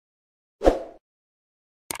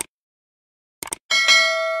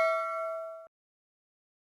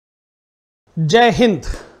जय Hind.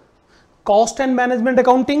 Cost and management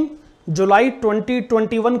accounting जुलाई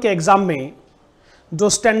 2021 के exam में जो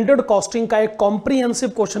स्टैंडर्ड कॉस्टिंग का एक कॉम्प्रिहेंसिव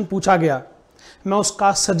क्वेश्चन पूछा गया, मैं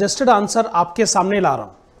उसका सजेस्टेड आंसर आपके सामने ला रहा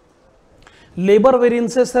हूं। लेबर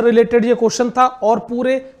वेरिएंसेस से रिलेटेड ये क्वेश्चन था और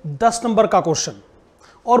पूरे 10 नंबर का क्वेश्चन,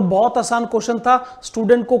 और बहुत आसान क्वेश्चन था,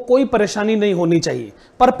 स्टूडेंट को कोई परेशानी नहीं होनी चाहिए।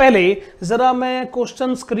 पर पहले जरा मैं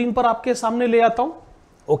क्वेश्चन स्क्रीन पर आपके सामने ले आता हूं।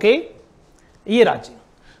 ओके, ये राजी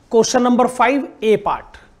क्वेश्चन नंबर 5 ए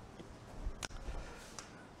पार्ट।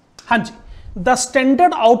 हाँ जी, the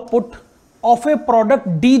standard output of A product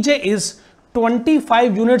DJ is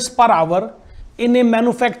 25 units per hour in A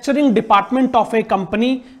manufacturing department of A company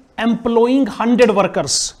employing 100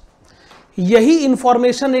 workers. यही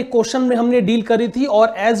इंफॉर्मेशन एक क्वेश्चन में हमने डील करी थी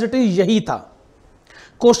और एज इट इज यही था।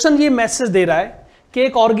 क्वेश्चन ये मैसेज दे रहा है कि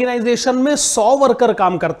एक ऑर्गेनाइजेशन में 100 वर्कर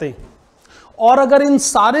काम करते हैं और अगर इन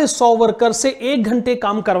सारे 100 वर्कर से 1 घंटे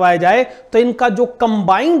काम करवाया जाए तो इनका जो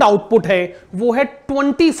कंबाइंड आउटपुट है वो है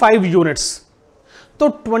 25 यूनिट्स। तो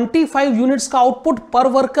 25 यूनिट्स का आउटपुट पर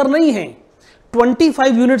वर्कर नहीं है,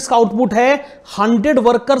 25 यूनिट्स का आउटपुट है 100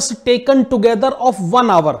 workers taken together of 1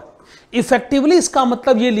 our. Effectively इसका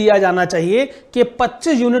मतलब यह लिया जाना चाहिए कि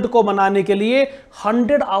 25 यूनिट को बनाने के लिए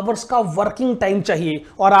 100 आवर्स का वर्किंग टाइम चाहिए।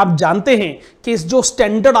 और आप जानते हैं कि इस जो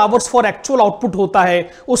standard hours for actual output होता है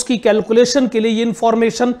उसकी कैलकुलेशन के लिए ये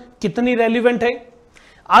इंफॉर्मेशन कितनी रेलिवेंट है।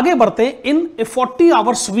 आगे बढ़ते हैं। इन ए 40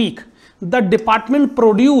 hours week the department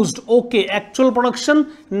produced actual production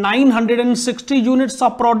 960 units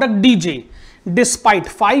of product DJ despite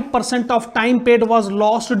 5% of time paid was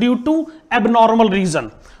lost due to abnormal reason.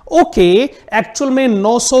 Actual में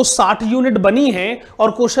 960 यूनिट बनी है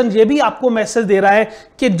और क्वेश्चन ये भी आपको मैसेज दे रहा है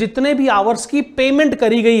कि जितने भी आवर्स की पेमेंट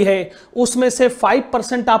करी गई है उसमें से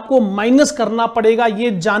 5% आपको माइनस करना पड़ेगा ये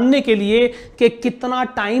जानने के लिए कि कितना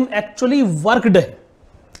टाइम एक्चुअली वर्कड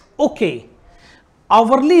है।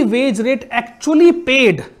 Hourly wage rate actually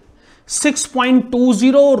paid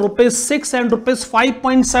 6.20 rupees 6 and rupees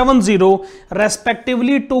 5.70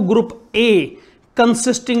 respectively to group A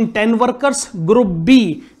consisting 10 workers, group B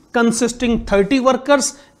consisting 30 workers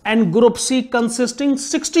and group C consisting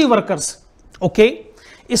 60 workers।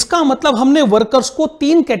 इसका मतलब हमने वर्कर्स को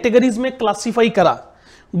 3 कैटेगरीज में क्लासिफाई करा।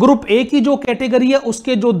 ग्रुप ए की जो category है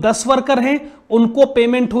उसके जो 10 वर्कर हैं उनको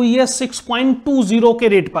पेमेंट हुई है 6.20 के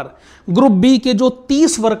रेट पर। ग्रुप बी के जो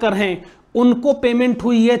 30 वर्कर हैं उनको पेमेंट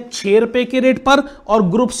हुई है 6 रुपए के रेट पर, और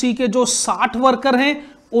ग्रुप सी के जो 60 वर्कर हैं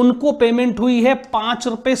उनको पेमेंट हुई है 5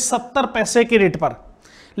 रुपए 70 पैसे के रेट पर।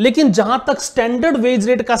 लेकिन जहां तक स्टैंडर्ड वेज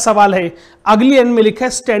रेट का सवाल है, अगली लाइन में लिखा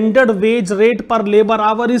है स्टैंडर्ड वेज रेट पर labour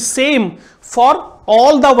our is same for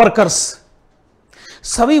all the workers.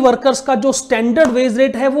 सभी वर्कर्स का जो स्टैंडर्ड वेज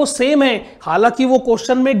रेट है वो सेम है। हालांकि वो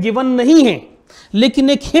क्वेश्चन में गिवन नहीं है, लेकिन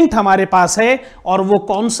एक हिंट हमारे पास है, और वो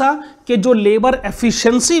कौन सा कि जो लेबर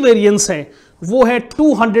एफिशिएंसी वेरिएंस है वो है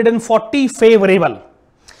 240 फेवरेबल।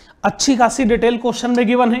 अच्छी खासी डिटेल क्वेश्चन में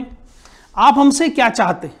गिवन है। आप हमसे क्या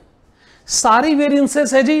चाहते हैं? सारी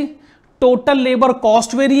वेरिएंसेस है जी, total labour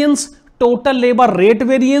cost variance, total labour rate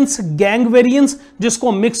variance, gang variance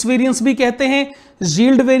जिसको मिक्स वेरिएंस भी कहते हैं,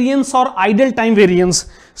 यील्ड वेरिएंस और आइडल टाइम वेरिएंस।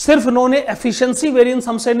 सिर्फ इन्होंने एफिशिएंसी वेरिएंस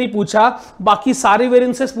हमसे नहीं पूछा, बाकी सारे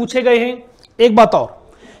वेरिएंसेस पूछे गए हैं। एक बात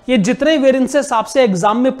और, ये जितने वेरिएंसेस आपसे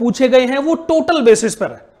एग्जाम में पूछे गए हैं वो टोटल बेसिस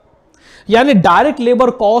पर है, यानी direct labour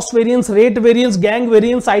cost variance, rate variance, gang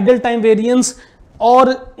variance, idle time variance और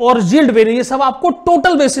यील्ड वेरिएंस सब आपको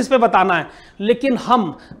टोटल बेसिस पे बताना है। लेकिन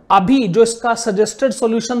हम अभी जो इसका सजेस्टेड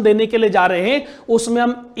सॉल्यूशन देने के लिए जा रहे हैं उसमें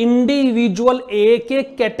हम इंडिविजुअल एक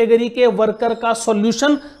एक कैटेगरी के वर्कर का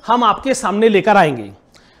सॉल्यूशन हम आपके सामने लेकर आएंगे।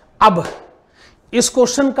 अब इस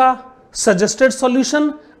क्वेश्चन का सजेस्टेड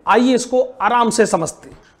सॉल्यूशन, आइए इसको आराम से समझते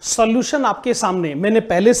हैं। सॉल्यूशन आपके सामने मैंने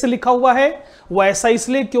पहले से लिखा हुआ है, वो ऐसा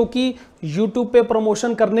इसलिए क्योंकि YouTube पे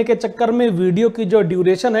प्रमोशन करने के चक्कर में वीडियो की जो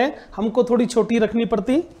ड्यूरेशन है हमको थोड़ी छोटी रखनी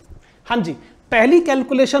पड़ती। हाँ जी, पहली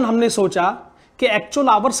कैलकुलेशन हमने सोचा कि एक्चुअल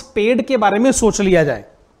आवर्स पेड के बारे में सोच लिया जाए।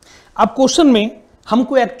 अब क्वेश्चन में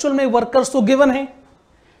हमको एक्चुअल में वर्कर्स तो गिवन है,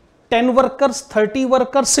 10 workers, 30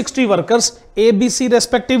 workers, 60 workers, A B C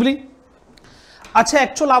respectively. अच्छा,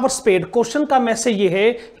 एक्चुअल आवर्स पेड, क्वेश्चन का मैसेज ये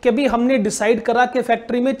है कि अभी हमने डिसाइड करा कि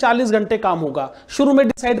फैक्ट्री में 40 घंटे काम होगा, शुरू में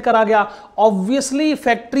डिसाइड करा गया। ऑब्वियसली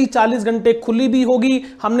फैक्ट्री 40 घंटे खुली भी होगी,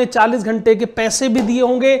 हमने 40 घंटे के पैसे भी दिए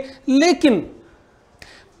होंगे, लेकिन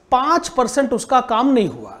 5% उसका काम नहीं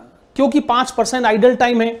हुआ क्योंकि 5% आइडल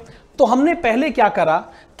टाइम है। तो हमने पहले क्या करा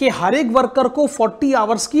कि हर एक वर्कर को 40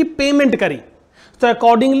 आवर्स की पेमेंट करी। तो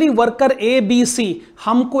accordingly worker A B C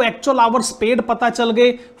हमको एक्चुअल आवर्स पेड पता चल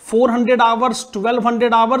गए, 400 आवर्स,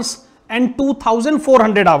 1200 आवर्स एंड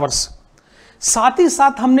 2400 आवर्स। साथ ही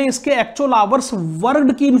साथ हमने इसके एक्चुअल आवर्स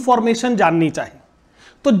वर्कड की इंफॉर्मेशन जाननी चाहिए।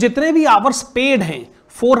 तो जितने भी आवर्स पेड हैं,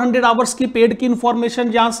 400 आवर्स की पेड की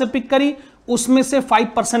इंफॉर्मेशन जहां से पिक करी, उसमें से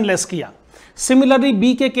 5% लेस किया। सिमिलरली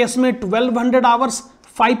बी के केस में 1200 आवर्स,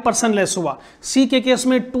 5% लेस हुआ। सी के केस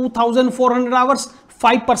में 2400 आवर्स,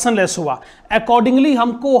 5% लेस हुआ। अकॉर्डिंगली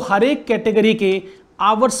हमको हर एक कैटेगरी के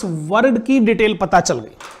आवर्स वर्कड की डिटेल पता चल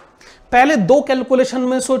गई। पहले दो कैलकुलेशन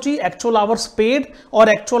में सोची, एक्चुअल आवर्स पेड और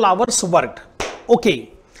एक्चुअल आवर्स वर्कड। ओके,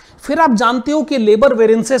 फिर आप जानते हो कि लेबर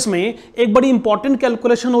वेरिएंसेस में एक बड़ी इंपॉर्टेंट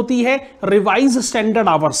कैलकुलेशन होती है रिवाइज स्टैंडर्ड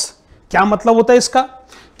आवर्स। क्या मतलब होता है इसका?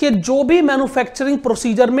 कि जो भी मैन्युफैक्चरिंग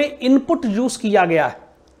प्रोसीजर में इनपुट यूज किया गया है,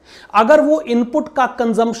 अगर वो इनपुट का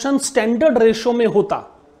कंजम्पशन स्टैंडर्ड रेशियो में होता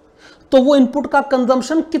तो वो इनपुट का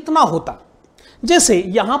कंजम्पशन कितना होता। जैसे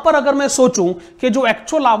यहां पर अगर मैं सोचूं कि जो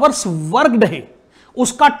एक्चुअल आवर्स वर्कड है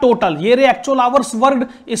उसका टोटल, ये रे एक्चुअल आवर्स वर्कड,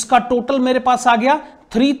 इसका टोटल मेरे पास आ गया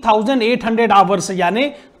 3800 आवर्स,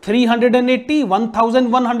 यानी 380,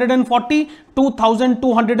 1140,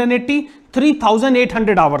 2280,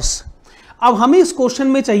 3800 आवर्स। अब हमें इस क्वेश्चन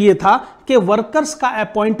में चाहिए था कि वर्कर्स का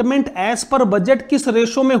अपॉइंटमेंट एज पर बजट किस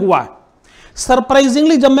रेशो में हुआ है।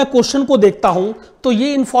 सरप्राइजिंगली जब मैं क्वेश्चन को देखता हूं तो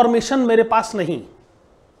ये इंफॉर्मेशन मेरे पास नहीं।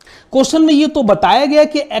 क्वेश्चन में ये तो बताया गया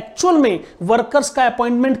कि एक्चुअल में वर्कर्स का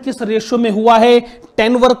अपॉइंटमेंट किस रेशियो में हुआ है,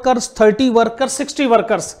 10 वर्कर्स, 30 वर्कर्स, 60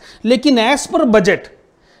 वर्कर्स, लेकिन एज पर बजट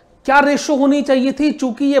क्या रेशियो होनी चाहिए थी।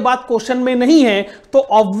 चूंकि ये बात क्वेश्चन में नहीं है तो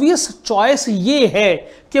ऑब्वियस चॉइस ये है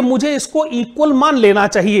कि मुझे इसको इक्वल मान लेना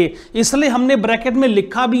चाहिए, इसलिए हमने ब्रैकेट में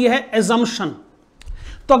लिखा भी है एजम्पशन।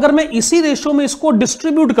 तो अगर मैं इसी रेशियो में इसको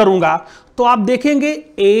डिस्ट्रीब्यूट करूंगा तो आप देखेंगे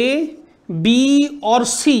ए, बी और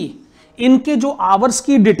सी, इनके जो आवर्स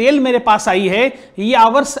की डिटेल मेरे पास आई है, ये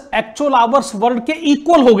आवर्स एक्चुअल आवर्स वर्ड के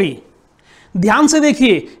इक्वल हो गई। ध्यान से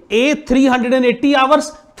देखिए, ए 380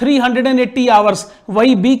 आवर्स, 380 आवर्स,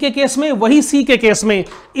 वही बी के केस में, वही सी के केस में।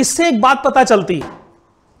 इससे एक बात पता चलती है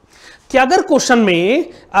कि अगर क्वेश्चन में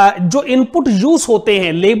जो इनपुट यूज होते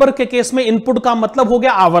हैं, लेबर के केस में इनपुट का मतलब हो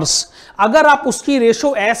गया आवर्स, अगर आप उसकी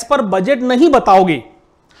रेशो एज पर बजट नहीं बताओगे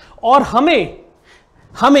और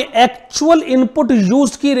हमें एक्चुअल इनपुट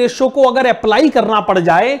यूज की रेशो को अगर अप्लाई करना पड़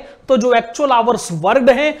जाए तो जो एक्चुअल आवर्स वर्कड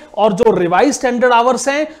हैं और जो रिवाइज स्टैंडर्ड आवर्स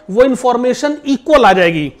हैं वो इंफॉर्मेशन इक्वल आ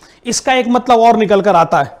जाएगी। इसका एक मतलब और निकल कर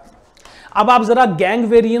आता है। अब आप जरा गैंग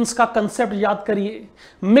वेरिएंस का कंसेप्ट याद करिए,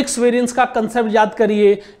 मिक्स वेरिएंस का कंसेप्ट याद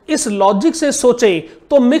करिए। इस लॉजिक से सोचे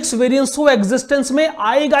तो मिक्स वेरिएंस तो एग्जिस्टेंस में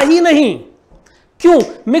आएगा ही नहीं। क्यों?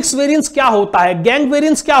 मिक्स वेरिएंस क्या होता है, गैंग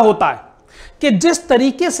वेरिएंस क्या होता है कि जिस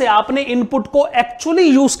तरीके से आपने इनपुट को एक्चुअली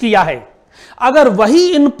यूज किया है, अगर वही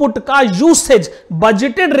इनपुट का यूसेज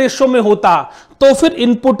बजटेड रेशियो में होता तो फिर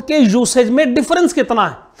इनपुट के यूसेज में डिफरेंस कितना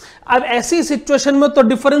है। अब ऐसी सिचुएशन में तो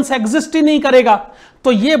डिफरेंस एग्जिस्ट ही नहीं करेगा।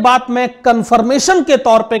 तो यह बात मैं कंफर्मेशन के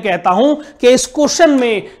तौर पे कहता हूं कि इस क्वेश्चन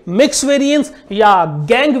में मिक्स वेरिएंस या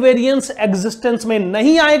गैंग वेरिएंस एग्जिस्टेंस में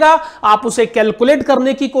नहीं आएगा। आप उसे कैलकुलेट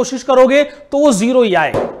करने की कोशिश करोगे तो वो जीरो ही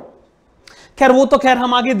आएगा। खैर वो तो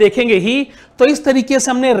हम आगे देखेंगे ही। तो इस तरीके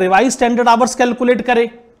से हमने रिवाइज स्टैंडर्ड आवर्स कैलकुलेट करे।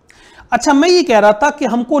 अच्छा, मैं ये कह रहा था कि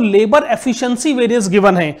हमको लेबर एफिशिएंसी वेरिएंस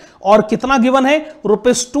गिवन है, और कितना गिवन है,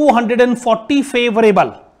 ₹240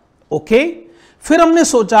 फेवरेबल। ओके, फिर हमने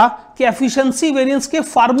सोचा कि एफिशिएंसी वेरिएंस के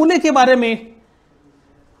फार्मूले के बारे में।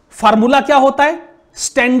 फार्मूला क्या होता है,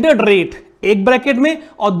 स्टैंडर्ड रेट एक ब्रैकेट में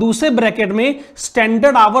और दूसरे ब्रैकेट में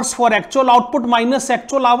standard hours for actual output minus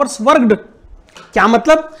actual hours worked. क्या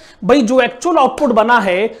मतलब, भाई जो एक्चुअल आउटपुट बना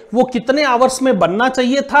है वो कितने आवर्स में बनना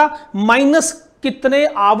चाहिए था माइनस कितने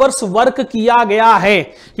आवर्स वर्क किया गया है।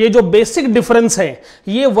 ये जो बेसिक डिफरेंस है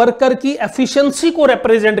ये वर्कर की एफिशिएंसी को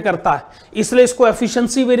रिप्रेजेंट करता है, इसलिए इसको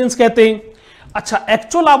एफिशिएंसी वेरिएंस कहते हैं। अच्छा,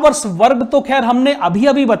 एक्चुअल आवर्स वर्क तो खैर हमने अभी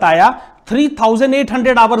अभी बताया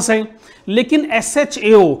 3800 आवर्स हैं, लेकिन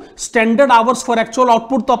SHAO standard hours for actual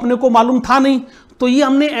output तो अपने को मालूम था नहीं, तो ये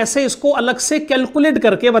हमने ऐसे इसको अलग से कैलकुलेट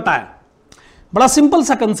करके बताया। बड़ा सिंपल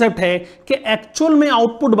सा कंसेप्ट है कि एक्चुअल में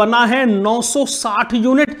आउटपुट बना है 960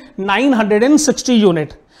 यूनिट, 960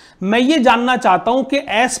 यूनिट। मैं ये जानना चाहता हूं कि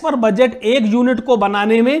एज पर बजट एक यूनिट को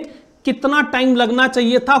बनाने में कितना टाइम लगना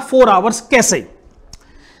चाहिए था, 4 आवर्स। कैसे?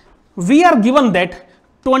 We are given that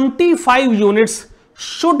 25 units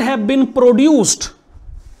should have been produced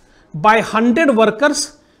by 100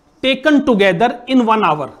 workers taken together in 1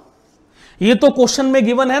 our. ये तो क्वेश्चन में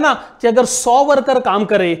गिवन है ना कि अगर 100 वर्कर काम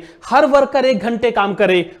करे, हर वर्कर 1 घंटे काम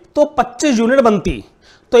करे तो 25 यूनिट बनती।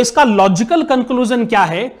 तो इसका लॉजिकल कंक्लूजन क्या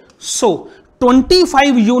है,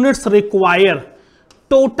 25 units require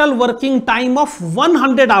total working time of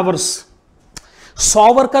 100 hours.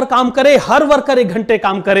 100 worker काम करे, हर वर्कर 1 घंटे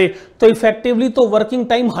काम करे तो इफेक्टिवली तो वर्किंग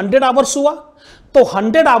टाइम 100 आवर्स हुआ। तो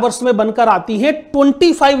 100 आवर्स में बनकर आती है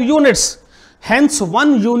 25 units. Hence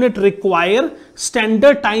 1 unit require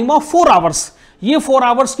standard time of 4 hours. ये 4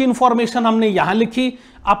 आवर्स की इंफॉर्मेशन हमने यहां लिखी।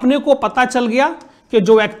 अपने को पता चल गया कि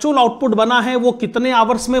जो एक्चुअल आउटपुट बना है वो कितने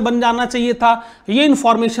आवर्स में बन जाना चाहिए था, ये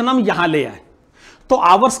इंफॉर्मेशन हम यहां ले आए। तो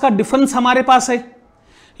आवर्स का डिफरेंस हमारे पास है,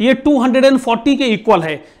 ये 240 के इक्वल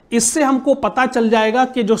है। इससे हमको पता चल जाएगा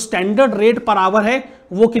कि जो स्टैंडर्ड रेट पर आवर है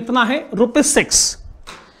वो कितना है, ₹6।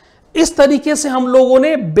 इस तरीके से हम लोगों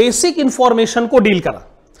ने बेसिक इंफॉर्मेशन को डील करा।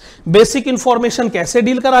 बेसिक इंफॉर्मेशन कैसे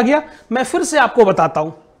डील करा गया, मैं फिर से आपको बताता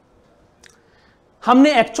हूं।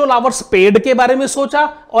 हमने एक्चुअल आवर्स पेड के बारे में सोचा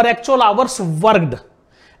और actual hours worked.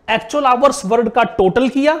 Actual hours worked का टोटल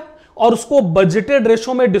किया और उसको बजटेड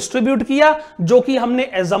रेशो में डिस्ट्रीब्यूट किया, जो कि हमने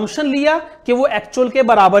एजम्पशन लिया कि वो एक्चुअल के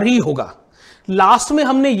बराबर ही होगा। लास्ट में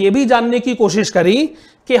हमने ये भी जानने की कोशिश करी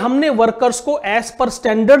कि हमने वर्कर्स को एज पर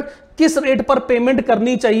स्टैंडर्ड किस रेट पर पेमेंट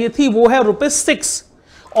करनी चाहिए थी, वो है ₹6।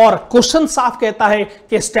 और क्वेश्चन साफ कहता है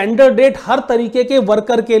कि स्टैंडर्ड रेट हर तरीके के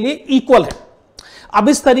वर्कर के लिए इक्वल है। अब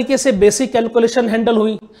इस तरीके से बेसिक कैलकुलेशन हैंडल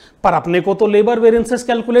हुई, पर अपने को तो लेबर वेरिएंसेस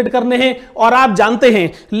कैलकुलेट करने हैं और आप जानते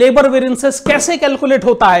हैं लेबर वेरिएंसेस कैसे कैलकुलेट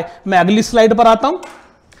होता है। मैं अगली स्लाइड पर आता हूं।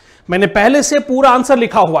 मैंने पहले से पूरा आंसर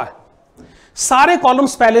लिखा हुआ है, सारे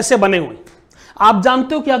कॉलम्स पहले से बने हुए। आप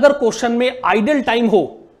जानते हो कि अगर क्वेश्चन में आइडल टाइम हो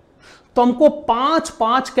तो हमको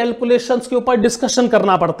 5 कैलकुलेशंस के ऊपर डिस्कशन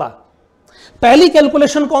करना पड़ता। पहली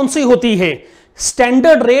कैलकुलेशन कौन सी होती है,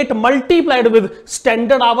 standard rate multiplied with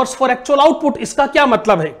standard hours for actual output. इसका क्या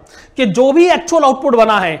मतलब है कि जो भी एक्चुअल आउटपुट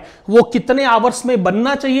बना है वो कितने आवर्स में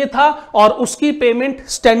बनना चाहिए था और उसकी पेमेंट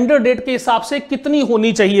स्टैंडर्ड रेट के हिसाब से कितनी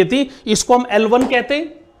होनी चाहिए थी। इसको हम L1 कहते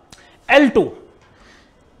हैं। L2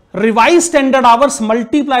 revise standard hours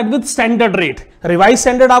multiplied with standard rate. Revise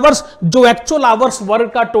standard hours जो एक्चुअल आवर्स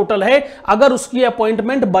वर्क का टोटल है, अगर उसकी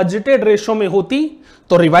अपॉइंटमेंट बजटेड रेशो में होती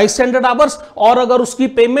तो रिवाइज स्टैंडर्ड आवर्स, और अगर उसकी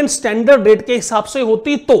पेमेंट स्टैंडर्ड रेट के हिसाब से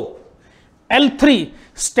होती तो L3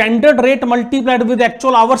 standard rate multiplied with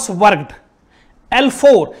actual hours worked.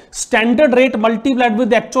 L4 standard rate multiplied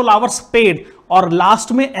with actual hours paid. और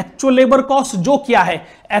लास्ट में एक्चुअल लेबर कॉस्ट, जो क्या है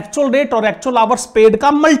एक्चुअल रेट और एक्चुअल आवर्स पेड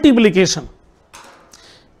का मल्टीप्लीकेशन।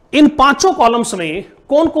 इन 5 कॉलम्स में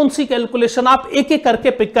कौन कौन सी कैलकुलेशन आप एक एक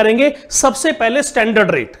करके पिक करेंगे। सबसे पहले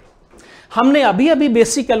स्टैंडर्ड रेट। हमने अभी अभी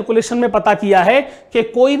बेसिक कैलकुलेशन में पता किया है कि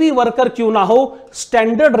कोई भी वर्कर क्यों ना हो,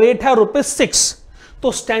 स्टैंडर्ड रेट है ₹6।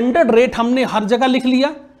 तो स्टैंडर्ड रेट हमने हर जगह लिख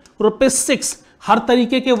लिया ₹6 हर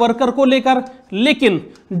तरीके के वर्कर को लेकर। लेकिन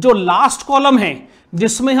जो लास्ट कॉलम है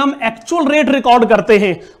जिसमें हम एक्चुअल रेट रिकॉर्ड करते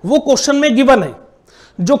हैं वो क्वेश्चन में गिवन है।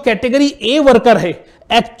 जो कैटेगरी ए वर्कर है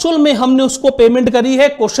एक्चुअल में हमने उसको पेमेंट करी है,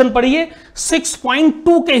 क्वेश्चन पढ़िए,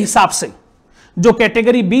 6.2 के हिसाब से। जो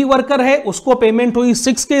कैटेगरी बी वर्कर है उसको पेमेंट हुई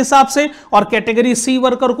 6 के हिसाब से और कैटेगरी सी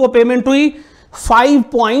वर्कर को पेमेंट हुई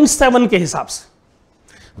 5.7 के हिसाब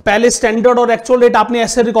से। पहले स्टैंडर्ड और एक्चुअल रेट आपने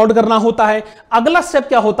ऐसे रिकॉर्ड करना होता है। अगला स्टेप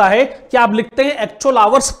क्या होता है कि आप लिखते हैं actual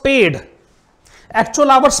hours paid. Actual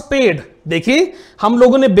hours paid, देखिए हम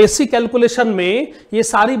लोगों ने बेसिक कैलकुलेशन में ये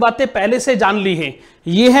सारी बातें पहले से जान ली हैं।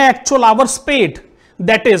 ये है actual hours paid,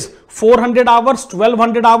 that is 400 hours,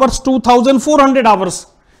 1200 hours, 2400 hours.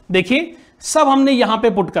 देखिए सब हमने यहां पे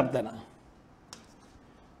पुट कर देना,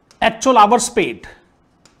 एक्चुअल आवर्स पेड।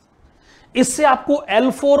 इससे आपको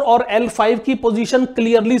L4 और L5 की पोजीशन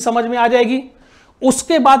क्लियरली समझ में आ जाएगी।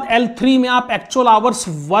 उसके बाद L3 में आप एक्चुअल आवर्स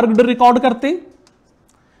वर्कड रिकॉर्ड करते हैं,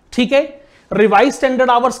 ठीक है। रिवाइज स्टैंडर्ड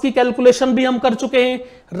आवर्स की कैलकुलेशन भी हम कर चुके हैं।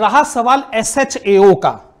 रहा सवाल SHAO का।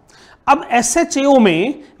 अब SHAO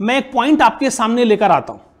में मैं एक पॉइंट आपके सामने लेकर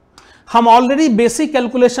आता हूं। हम ऑलरेडी बेसिक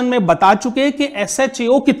कैलकुलेशन में बता चुके हैं कि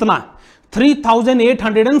SHAO कितना है,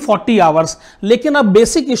 3840 आवर्स। लेकिन अब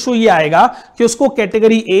बेसिक इशू ये आएगा कि उसको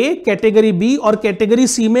कैटेगरी ए, कैटेगरी बी और कैटेगरी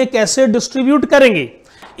सी में कैसे डिस्ट्रीब्यूट करेंगे।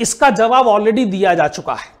 इसका जवाब ऑलरेडी दिया जा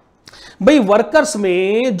चुका है। भाई वर्कर्स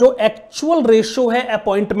में जो एक्चुअल रेशो है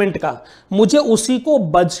अपॉइंटमेंट का, मुझे उसी को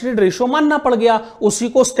बजटेड रेशो मानना पड़ गया, उसी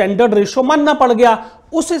को स्टैंडर्ड रेशो मानना पड़ गया।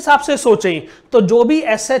 उस हिसाब से सोचें तो जो भी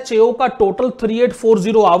SHAO का टोटल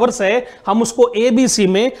 3840 आवर्स है, हम उसको ABC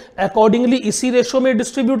में अकॉर्डिंगली इसी रेशो में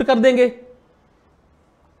डिस्ट्रीब्यूट कर देंगे।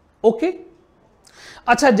 ओके,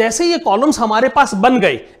 अच्छा, जैसे ये कॉलम्स हमारे पास बन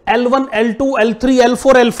गए L1, L2, L3,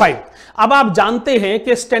 L4, L5, अब आप जानते हैं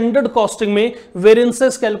कि स्टैंडर्ड कॉस्टिंग में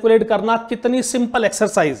वेरिएंसेस कैलकुलेट करना कितनी सिंपल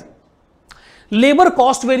एक्सरसाइज है। लेबर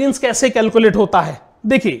कॉस्ट वेरिएंस कैसे कैलकुलेट होता है,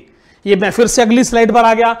 देखिए ये मैं फिर से अगली स्लाइड पर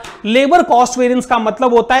आ गया। लेबर कॉस्ट वेरिएंस का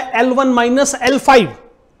मतलब होता है L1 minus L5।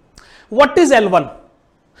 What is L1?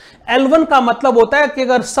 L1 का मतलब होता है कि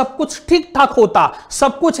अगर सब कुछ ठीक ठाक होता,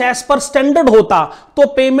 सब कुछ एज पर स्टैंडर्ड होता तो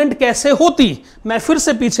पेमेंट कैसे होती। मैं फिर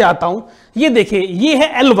से पीछे आता हूं, ये देखिए ये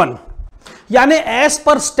है L1, यानी एज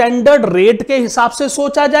पर स्टैंडर्ड रेट के हिसाब से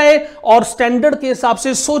सोचा जाए और स्टैंडर्ड के हिसाब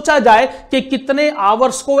से सोचा जाए कि कितने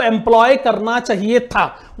आवर्स को एम्प्लॉय करना चाहिए था।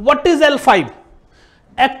 What is L5?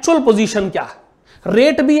 Actual position क्या है,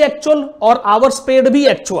 रेट भी एक्चुअल और आवर्स पेड भी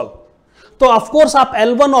एक्चुअल। तो ऑफ कोर्स आप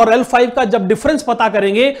L1 और L5 का जब डिफरेंस पता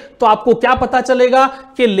करेंगे तो आपको क्या पता चलेगा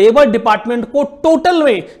कि लेबर डिपार्टमेंट को टोटल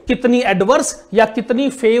में कितनी एडवर्स या कितनी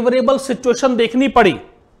फेवरेबल सिचुएशन देखनी पड़ी।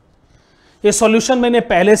 ये सॉल्यूशन मैंने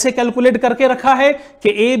पहले से कैलकुलेट करके रखा है कि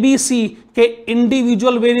ABC के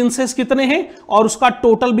इंडिविजुअल वेरिएंसेस कितने हैं और उसका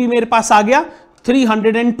टोटल भी मेरे पास आ गया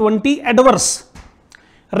 320 adverse.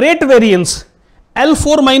 Rate variance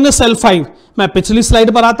L4 minus L5, मैं पिछली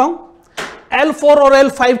स्लाइड पर आता हूं। L4 और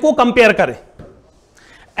L5 को कंपेयर करें।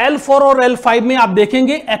 L4 और L5 में आप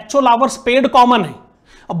देखेंगे एक्चुअल आवर्स पेड कॉमन है,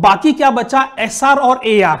 अब बाकी क्या बचा, SR और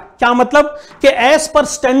AR। क्या मतलब कि एज पर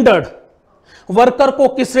स्टैंडर्ड वर्कर को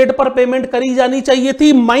किस रेट पर पेमेंट करी जानी चाहिए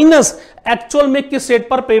थी माइनस एक्चुअल में किस रेट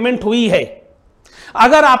पर पेमेंट हुई है।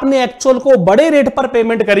 अगर आपने एक्चुअल को बड़े रेट पर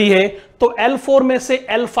पेमेंट करी है तो L4 में से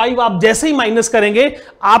L5 आप जैसे ही माइनस करेंगे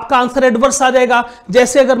आपका आंसर एडवर्स आ जाएगा।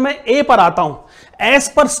 जैसे अगर मैं A पर आता हूं, एज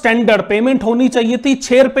पर स्टैंडर्ड पेमेंट होनी चाहिए थी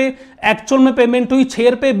 6 रुपए, एक्चुअल में पेमेंट हुई 6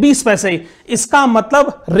 रुपए 20 पैसे, इसका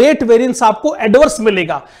मतलब रेट वेरिएंस आपको एडवर्स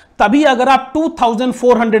मिलेगा। तभी अगर आप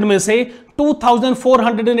 2400 में से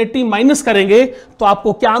 2480 माइनस करेंगे तो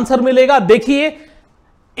आपको क्या आंसर मिलेगा, देखिए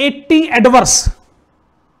 80 एडवर्स।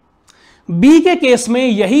 बी के केस में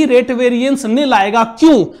यही रेट वेरिएंस निल आएगा।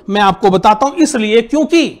 क्यों, मैं आपको बताता हूं, इसलिए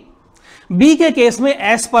क्योंकि बी के केस में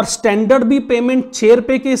एज पर स्टैंडर्ड भी पेमेंट 6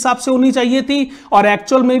 रुपए के हिसाब से होनी चाहिए थी और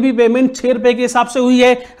एक्चुअल में भी पेमेंट 6 रुपए के हिसाब से हुई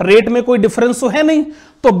है, रेट में कोई डिफरेंस तो है नहीं,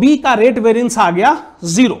 तो बी का रेट वेरिएंस आ गया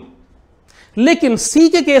 0। लेकिन सी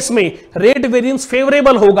के केस में रेट वेरिएंस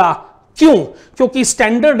फेवरेबल होगा। क्यों, क्योंकि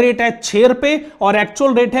स्टैंडर्ड रेट है 6 रुपए और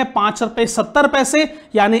एक्चुअल रेट है 5 रुपए 70 पैसे,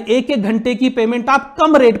 यानी एक घंटे की पेमेंट आप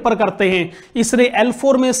कम रेट पर करते हैं, इसलिए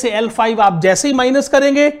L4 में से L5 आप जैसे ही माइनस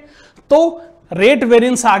करेंगे तो रेट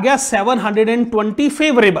वेरिएंस आ गया 720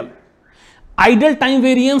 favourable. Idle time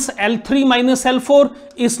variance L3 minus L4,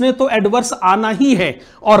 इसने तो एडवर्स आना ही है।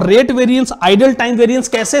 और rate variance idle time variance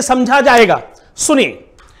कैसे समझा जाएगा, सुनिए।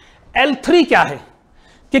 L3 क्या है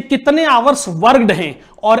कि कितने आवर्स वर्कड हैं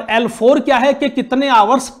और L4 क्या है कि कितने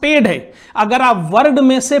आवर्स पेड है। अगर आप वर्कड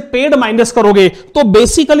में से पेड माइनस करोगे तो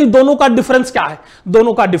बेसिकली दोनों का डिफरेंस क्या है,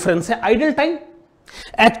 दोनों का डिफरेंस है idle time.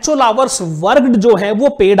 Actual hours worked जो है वो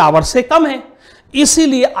पेड आवर्स से कम है,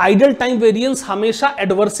 इसीलिए आइडल टाइम वेरिएंस हमेशा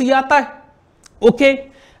एडवर्स ही आता है। ओके,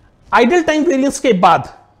 आइडल टाइम वेरिएंस के बाद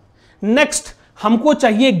नेक्स्ट हमको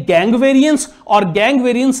चाहिए गैंग वेरिएंस और गैंग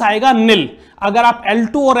वेरिएंस आएगा निल। अगर आप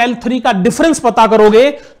L2 और L3 का डिफरेंस पता करोगे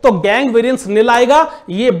तो गैंग वेरिएंस निल आएगा,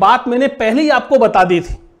 यह बात मैंने पहले ही आपको बता दी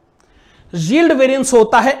थी। यील्ड वेरिएंस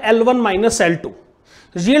होता है L1 minus L2।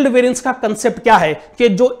 Yield variance का कंसेप्ट क्या है कि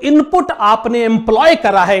जो इनपुट आपने एम्प्लॉय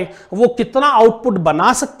करा है वो कितना आउटपुट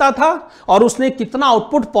बना सकता था और उसने कितना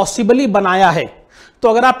आउटपुट पॉसिबली बनाया है। तो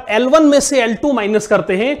अगर आप L1 में से L2 माइनस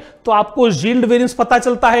करते हैं तो आपको यील्ड वेरिएंस पता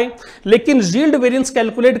चलता है। लेकिन यील्ड वेरिएंस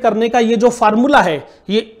कैलकुलेट करने का ये जो फार्मूला है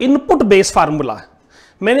ये इनपुट बेस फार्मूला है।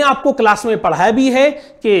 मैंने आपको क्लास में पढ़ाया भी है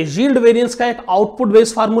कि यील्ड वेरिएंस का एक आउटपुट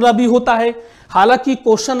बेस फार्मूला भी होता है। हालांकि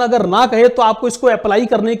क्वेश्चन अगर ना कहे तो आपको इसको अप्लाई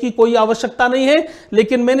करने की कोई आवश्यकता नहीं है,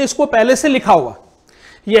 लेकिन मैंने इसको पहले से लिखा हुआ।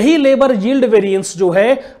 यही लेबर यील्ड वेरिएंस जो है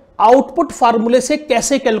आउटपुट फार्मूले से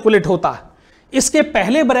कैसे कैलकुलेट होता है, इसके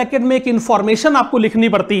पहले ब्रैकेट में एक इंफॉर्मेशन आपको लिखनी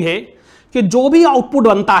पड़ती है कि जो भी आउटपुट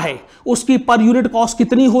बनता है उसकी पर यूनिट कॉस्ट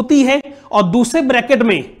कितनी होती है और दूसरे ब्रैकेट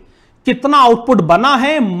में कितना आउटपुट बना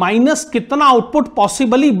है माइनस कितना आउटपुट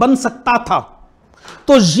पॉसिबली बन सकता था।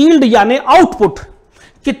 तो यील्ड यानी आउटपुट,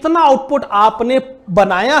 कितना आउटपुट आपने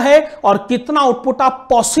बनाया है और कितना आउटपुट आप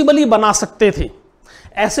पॉसिबली बना सकते थे।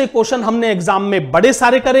 ऐसे क्वेश्चन हमने एग्जाम में बड़े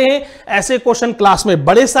सारे करे हैं, ऐसे क्वेश्चन क्लास में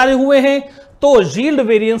बड़े सारे हुए हैं। तो यील्ड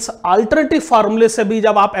वेरिएंस अल्टरनेटिव फार्मूले से भी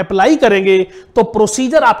जब आप अप्लाई करेंगे तो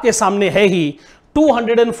प्रोसीजर आपके सामने है ही।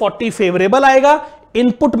 240 फेवरेबल आएगा,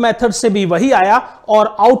 इनपुट मेथड से भी वही आया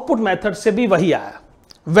और आउटपुट मेथड से भी वही आया।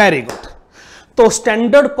 Very good. तो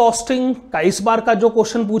स्टैंडर्ड कॉस्टिंग का इस बार का जो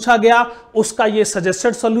क्वेश्चन पूछा गया उसका ये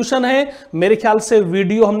सजेस्टेड सॉल्यूशन है। मेरे ख्याल से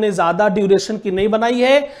वीडियो हमने ज्यादा ड्यूरेशन की नहीं बनाई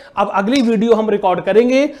है। अब अगली वीडियो हम रिकॉर्ड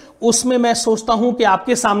करेंगे, उसमें मैं सोचता हूं कि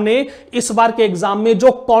आपके सामने इस बार के एग्जाम में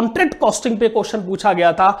जो कॉन्ट्रैक्ट कॉस्टिंग पे क्वेश्चन पूछा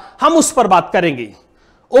गया था हम उस पर बात करेंगे।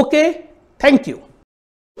 Okay, thank you.